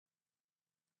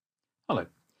Hello.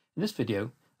 In this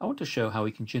video, I want to show how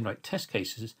we can generate test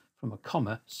cases from a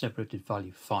comma separated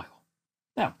value file.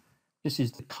 Now, this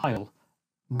is the Keil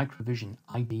Microvision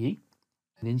IDE,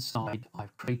 and inside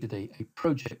I've created a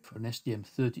project for an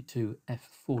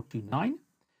STM32F429,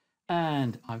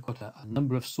 and I've got a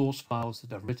number of source files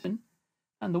that I've written,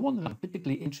 and the one that I'm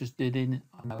particularly interested in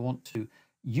and I want to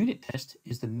unit test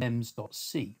is the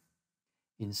mems.c.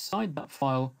 Inside that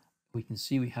file, we can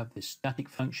see we have this static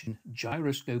function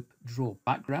gyroscope draw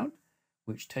background,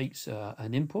 which takes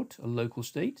an input, a local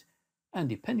state, and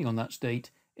depending on that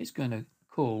state, it's going to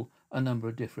call a number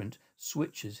of different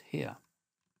switches here.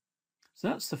 So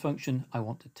that's the function I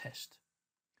want to test.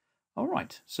 All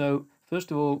right, so first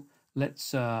of all,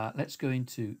 let's go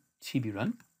into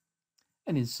TBrun,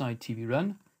 and inside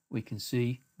TBrun, we can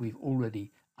see we've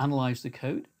already analyzed the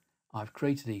code. I've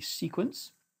created a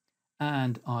sequence,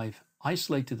 and I've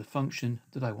isolated the function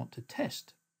that I want to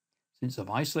test. Since I've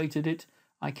isolated it,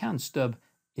 I can stub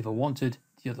if I wanted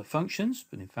the other functions,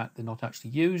 but in fact they're not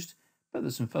actually used, but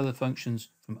there's some other functions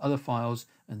from other files,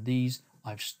 and these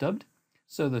I've stubbed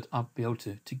so that I'll be able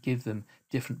to give them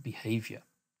different behavior.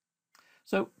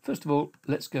 So first of all,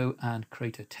 let's go and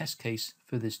create a test case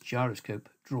for this gyroscope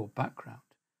draw background.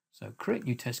 So create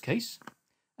new test case,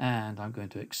 and I'm going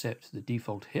to accept the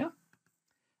default here.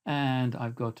 And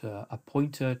I've got a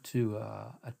pointer to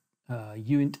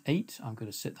uint 8. I'm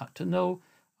going to set that to null.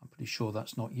 I'm pretty sure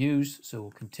that's not used, so we'll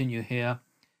continue here.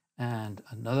 And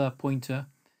another pointer.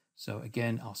 So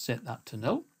again, I'll set that to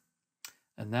null.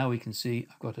 And now we can see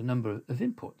I've got a number of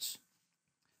inputs.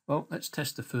 Well, let's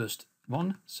test the first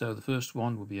one. So the first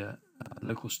one will be a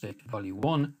local state value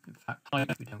 1. In fact,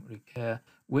 height, we don't really care.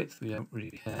 Width, we don't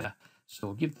really care. So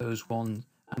we'll give those 1,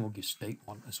 and we'll give state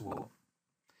 1 as well.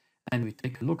 And we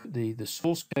take a look at the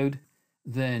source code,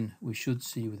 then we should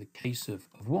see with a case of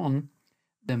 1,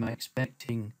 then I'm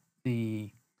expecting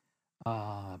the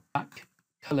back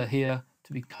color here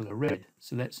to be color red.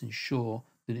 So let's ensure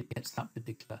that it gets that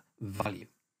particular value.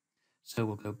 So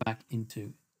we'll go back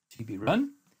into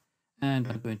TBrun, and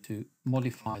I'm going to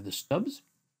modify the stubs.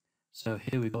 So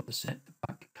here we've got the set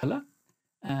back color,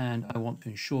 and I want to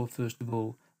ensure first of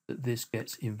all that this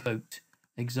gets invoked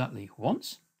exactly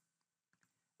once.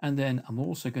 And then I'm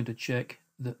also going to check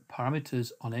the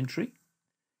parameters on entry.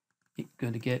 It's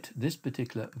going to get this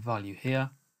particular value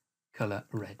here, color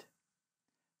red.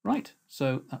 Right,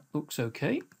 so that looks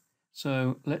okay.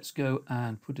 So let's go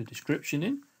and put a description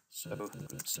in. So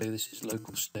let's say this is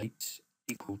local state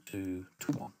equal to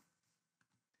 1.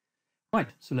 Right,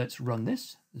 so let's run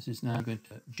this. This is now going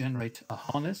to generate a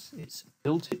harness. It's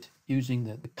built it using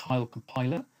the Keil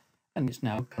compiler, and it's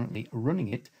now currently running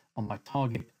it on my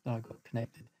target that I've got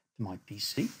connected to my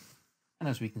PC. And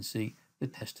as we can see, the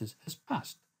test has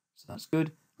passed. So that's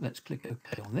good. Let's click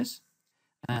OK on this.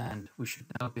 And we should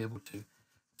now be able to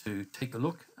take a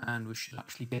look, and we should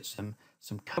actually get some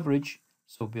coverage.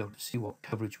 So we'll be able to see what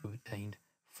coverage we've obtained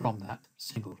from that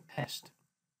single test.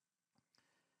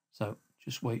 So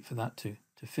just wait for that to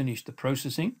finish the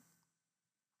processing.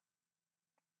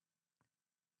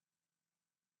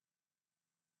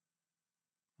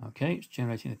 Okay, it's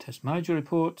generating a test manager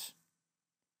report.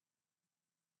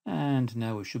 And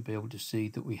now we should be able to see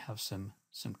that we have some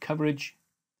coverage.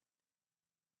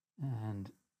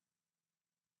 And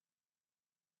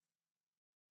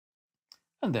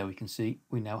there we can see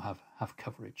we now have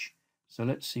coverage. So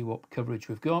let's see what coverage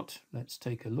we've got. Let's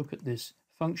take a look at this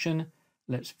function.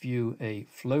 Let's view a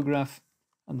flow graph,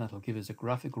 and that'll give us a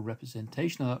graphical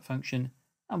representation of that function.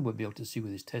 And we'll be able to see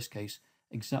with this test case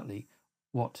exactly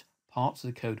what parts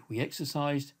of the code we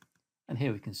exercised. And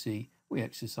here we can see we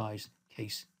exercised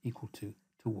case equal to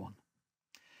 1.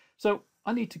 So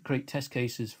I need to create test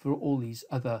cases for all these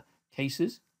other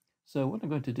cases. So what I'm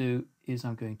going to do is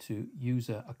I'm going to use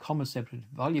a comma separated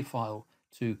value file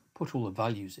to put all the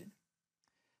values in.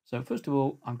 So first of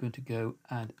all, I'm going to go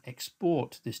and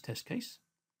export this test case.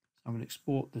 So I'm going to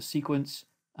export the sequence.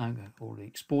 I've already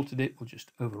exported it. We'll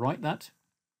just overwrite that.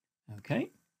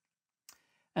 Okay.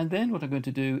 And then what I'm going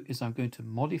to do is I'm going to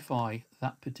modify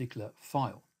that particular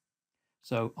file.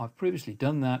 So I've previously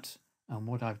done that, and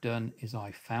what I've done is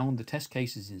I found the test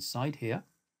cases inside here,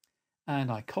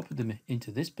 and I copied them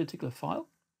into this particular file.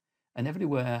 And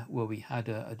everywhere where we had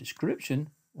a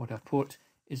description, what I've put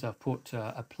is I've put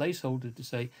a placeholder to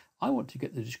say I want to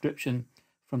get the description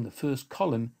from the first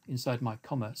column inside my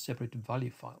comma separated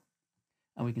value file.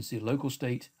 And we can see local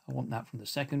state, I want that from the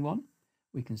second one.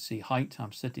 We can see height,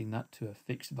 I'm setting that to a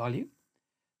fixed value.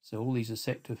 So all these are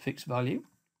set to a fixed value.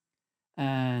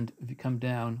 And if you come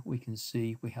down, we can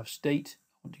see we have state.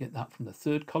 I want to get that from the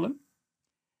third column.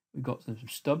 We've got some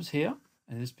stubs here.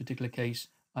 In this particular case,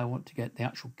 I want to get the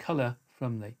actual color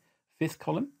from the 5th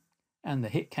column, and the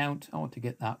hit count, I want to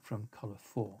get that from column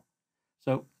 4.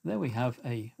 So there we have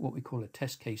what we call a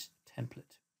test case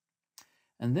template.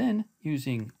 And then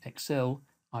using Excel,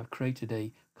 I've created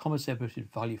a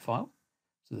comma-separated value file.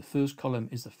 So the first column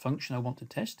is the function I want to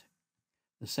test.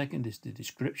 The second is the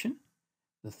description.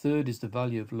 The third is the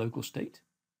value of local state.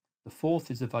 The fourth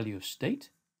is the value of state.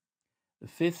 The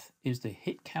fifth is the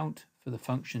hit count for the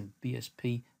function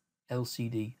BSP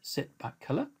LCD setback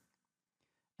color.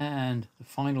 And the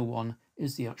final one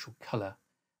is the actual color.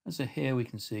 And so here we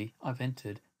can see I've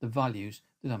entered the values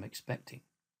that I'm expecting.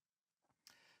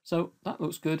 So that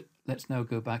looks good. Let's now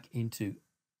go back into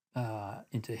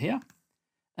here.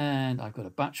 And I've got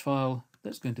a batch file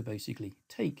that's going to basically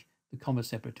take the comma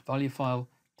separated value file,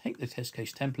 take the test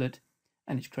case template,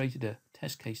 and it's created a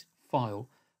test case file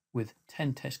with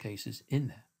 10 test cases in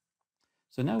there.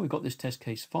 So now we've got this test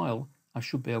case file, I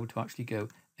should be able to actually go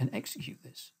and execute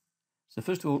this. So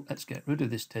first of all, let's get rid of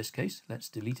this test case. Let's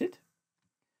delete it.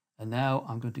 And now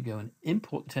I'm going to go and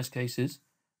import the test cases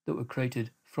that were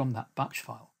created from that batch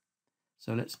file.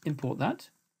 So let's import that.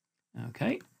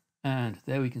 Okay. And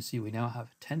there we can see we now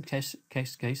have 10 test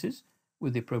cases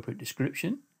with the appropriate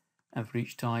description. And for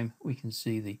each time, we can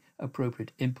see the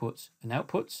appropriate inputs and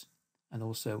outputs. And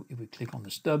also, if we click on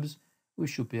the stubs, we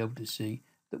should be able to see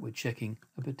that we're checking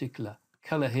a particular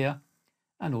color here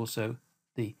and also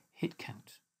the hit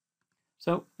count.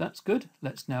 So that's good.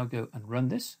 Let's now go and run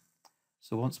this.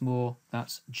 So once more,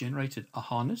 that's generated a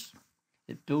harness.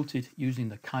 It built it using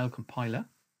the Keil compiler,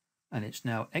 and it's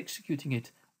now executing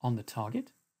it on the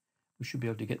target. We should be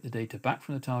able to get the data back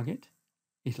from the target.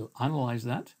 It'll analyze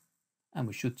that, and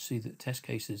we should see that test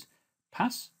cases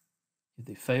pass. If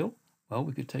they fail, well,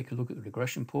 we could take a look at the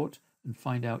regression port and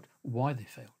find out why they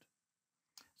failed.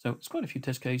 So it's quite a few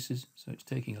test cases, so it's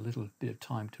taking a little bit of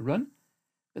time to run.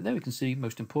 But there we can see,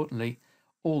 most importantly,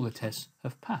 all the tests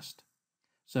have passed.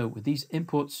 So with these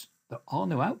inputs, there are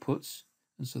no outputs,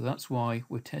 and so that's why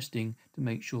we're testing to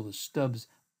make sure the stubs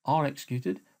are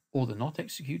executed or they're not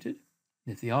executed.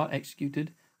 And if they are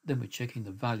executed, then we're checking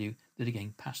the value that are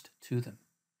getting passed to them.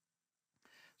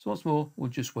 So once more, we'll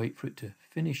just wait for it to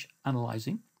finish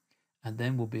analyzing, and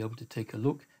then we'll be able to take a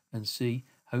look and see,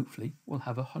 hopefully, we'll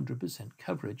have 100%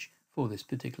 coverage for this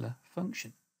particular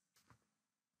function.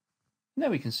 Now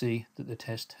we can see that the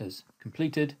test has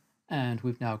completed, and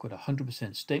we've now got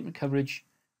 100% statement coverage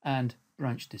and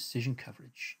branch decision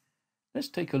coverage. Let's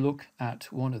take a look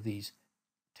at one of these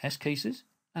test cases,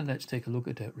 and let's take a look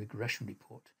at a regression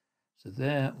report. So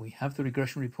there we have the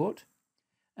regression report,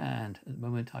 and at the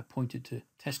moment I pointed to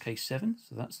test case 7,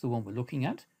 so that's the one we're looking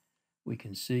at. We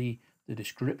can see the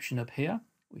description up here.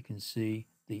 We can see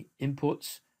the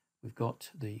inputs. We've got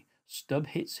the stub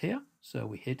hits here, so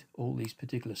we hit all these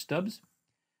particular stubs.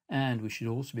 And we should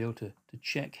also be able to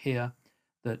check here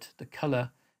that the color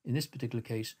in this particular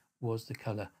case was the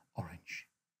color orange.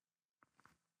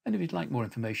 And if you'd like more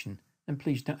information, then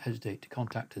please don't hesitate to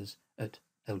contact us at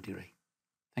LDRE.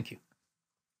 Thank you.